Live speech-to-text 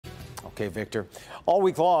Okay, Victor. All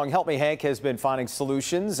week long, Help Me Hank has been finding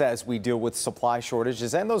solutions as we deal with supply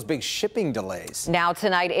shortages and those big shipping delays. Now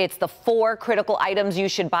tonight, it's the 4 critical items you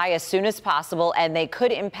should buy as soon as possible, and they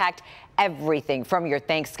could impact everything from your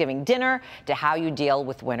Thanksgiving dinner to how you deal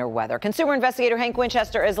with winter weather. Consumer investigator Hank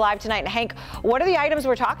Winchester is live tonight. And Hank, what are the items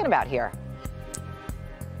we're talking about here?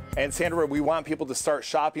 And Sandra, we want people to start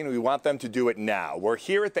shopping. We want them to do it now. We're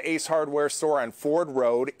here at the Ace Hardware store on Ford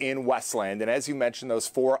Road in Westland. And as you mentioned, those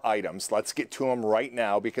 4 items, let's get to them right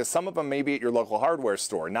now because some of them may be at your local hardware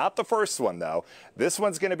store. Not the first one, though. This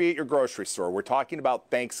one's going to be at your grocery store. We're talking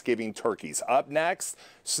about Thanksgiving turkeys. Up next,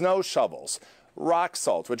 snow shovels, rock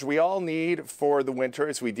salt, which we all need for the winter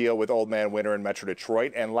as we deal with Old Man Winter in Metro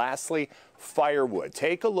Detroit. And lastly, firewood.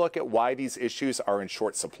 Take a look at why these issues are in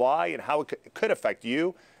short supply and how it could affect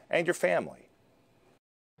you and your family.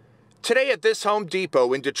 Today at this Home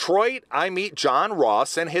Depot in Detroit, I meet John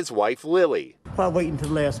Ross and his wife Lily. Why waiting until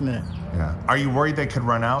the last minute? Yeah. Are you worried they could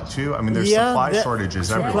run out too? I mean, there's supply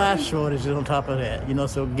shortages everywhere. Supply shortages on top of that,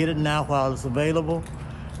 so get it now while it's available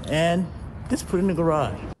and just put it in the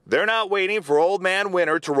garage. They're not waiting for Old Man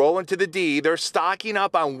Winter to roll into the D. They're stocking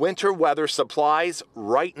up on winter weather supplies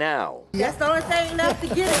right now. That's the only thing left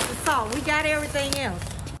to get is the salt. We got everything else.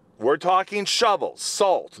 We're talking shovels,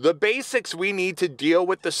 salt, the basics we need to deal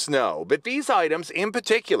with the snow. But these items in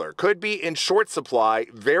particular could be in short supply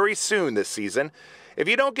very soon this season. If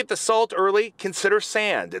you don't get the salt early, consider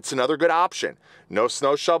sand. It's another good option. No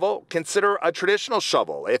snow shovel, consider a traditional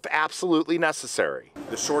shovel if absolutely necessary.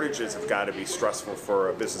 The shortages have got to be stressful for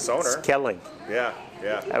a business owner. It's killing. Yeah.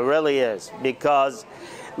 It really is because,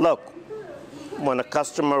 look, when a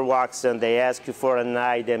customer walks in, they ask you for an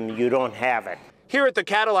item, you don't have it. Here at the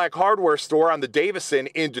Cadillac Hardware store on the Davison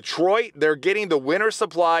in Detroit, they're getting the winter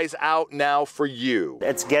supplies out now for you.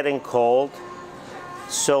 It's getting cold,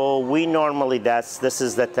 so we normally, this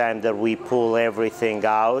is the time that we pull everything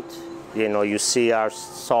out. You see our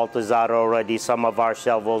salt is out already. Some of our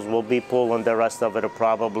shovels will be pulling the rest of it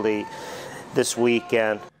probably this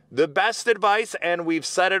weekend. The best advice, and we've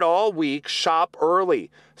said it all week, shop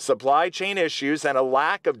early. Supply chain issues and a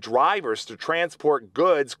lack of drivers to transport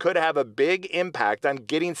goods could have a big impact on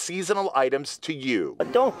getting seasonal items to you.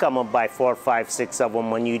 But don't come and buy 4, 5, 6 of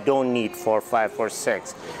them when you don't need 4, 5, or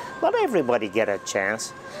 6. Let everybody get a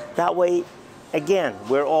chance. That way, again,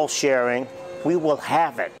 we're all sharing. We will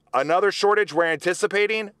have it. Another shortage we're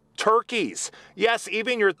anticipating? Turkeys. Yes,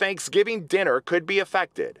 even your Thanksgiving dinner could be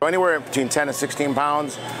affected. Anywhere between 10 and 16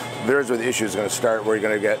 pounds, there's where the issue is going to start, where you're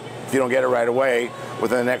going to get, if you don't get it right away,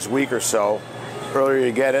 within the next week or so, earlier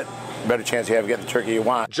you get it, better chance you have of getting the turkey you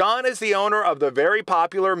want. John is the owner of the very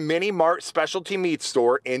popular Mini Mart specialty meat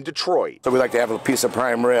store in Detroit. So we like to have a piece of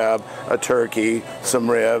prime rib, a turkey,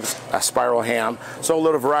 some ribs, a spiral ham, so a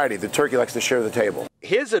little variety. The turkey likes to share the table.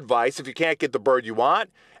 His advice, if you can't get the bird you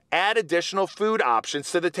want, add additional food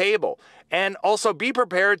options to the table. And also be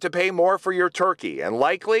prepared to pay more for your turkey and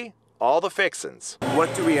likely all the fixins.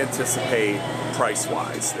 What do we anticipate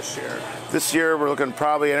price-wise this year? This year we're looking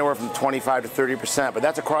probably anywhere from 25 to 30%, but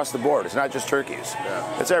that's across the board. It's not just turkeys.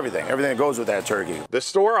 Yeah. It's everything that goes with that turkey. The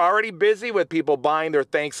store already busy with people buying their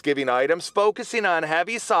Thanksgiving items, focusing on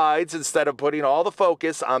heavy sides instead of putting all the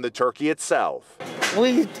focus on the turkey itself.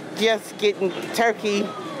 We just getting turkey,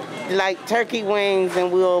 like turkey wings,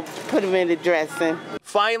 and we'll put them in the dressing.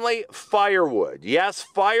 Finally, firewood. Yes,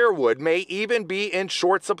 firewood may even be in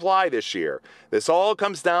short supply this year. This all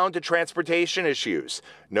comes down to transportation issues.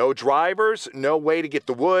 No drivers, no way to get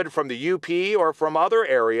the wood from the UP or from other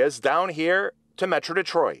areas down here to Metro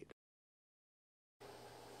Detroit.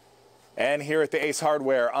 And here at the Ace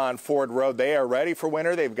Hardware on Ford Road, they are ready for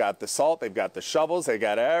winter. They've got the salt, they've got the shovels, they've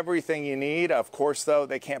got everything you need. Of course, though,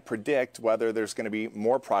 they can't predict whether there's going to be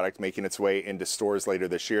more product making its way into stores later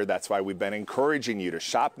this year. That's why we've been encouraging you to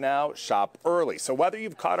shop now, shop early. So whether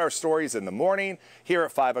you've caught our stories in the morning, here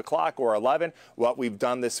at 5 o'clock or 11, what we've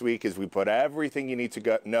done this week is we put everything you need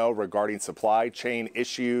to know regarding supply chain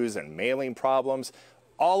issues and mailing problems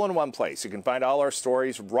all in one place. You can find all our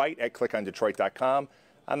stories right at clickondetroit.com.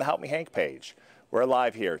 on the Help Me Hank page. We're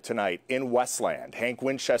live here tonight in Westland. Hank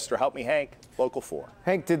Winchester, Help Me Hank, Local 4.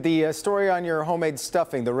 Hank, did the story on your homemade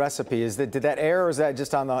stuffing, the recipe, did that air or is that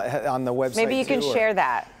just on the website? Maybe you can share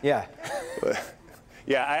that. Yeah.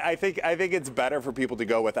 Yeah, I think it's better for people to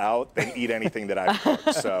go without than eat anything that I've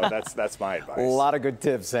cooked. So that's my advice. A lot of good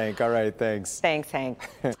tips, Hank. All right, thanks. Thanks, Hank.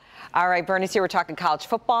 All right, Bernie's here. We're talking college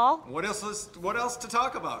football. What else to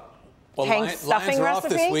talk about? Well, Hank's stuffing Lions are off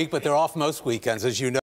recipe? this week, but they're off most weekends, as you know.